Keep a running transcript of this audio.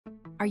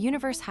Our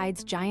universe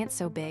hides giants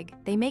so big,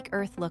 they make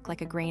Earth look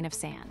like a grain of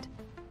sand.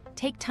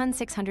 Take Ton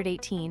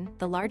 618,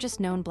 the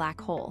largest known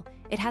black hole.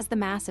 It has the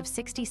mass of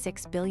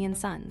 66 billion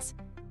suns.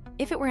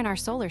 If it were in our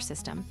solar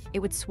system, it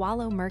would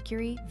swallow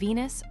Mercury,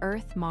 Venus,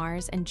 Earth,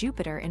 Mars, and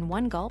Jupiter in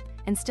one gulp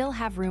and still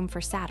have room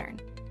for Saturn.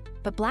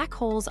 But black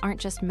holes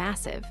aren't just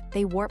massive,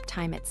 they warp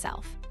time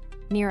itself.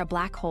 Near a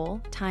black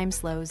hole, time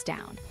slows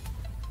down.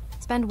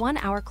 Spend 1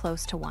 hour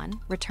close to one,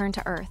 return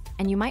to Earth,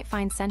 and you might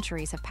find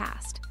centuries have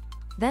passed.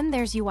 Then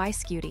there's UY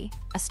Scuti,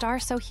 a star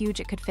so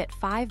huge it could fit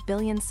 5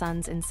 billion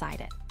suns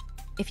inside it.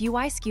 If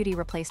UY Scuti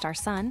replaced our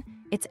sun,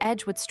 its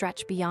edge would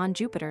stretch beyond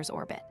Jupiter's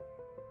orbit.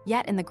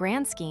 Yet in the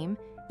grand scheme,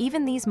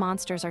 even these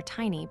monsters are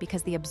tiny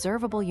because the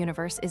observable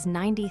universe is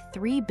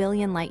 93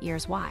 billion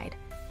light-years wide,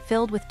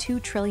 filled with 2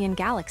 trillion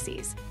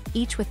galaxies,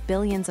 each with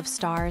billions of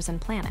stars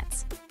and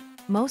planets.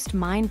 Most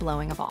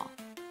mind-blowing of all.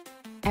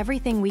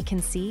 Everything we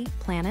can see,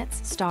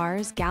 planets,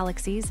 stars,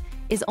 galaxies,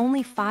 is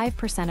only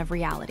 5% of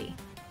reality.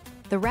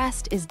 The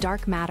rest is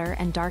dark matter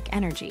and dark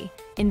energy,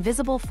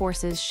 invisible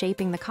forces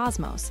shaping the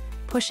cosmos,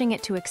 pushing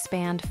it to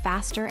expand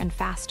faster and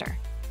faster.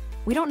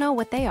 We don't know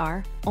what they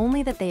are,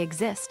 only that they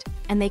exist,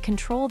 and they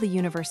control the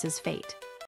universe's fate.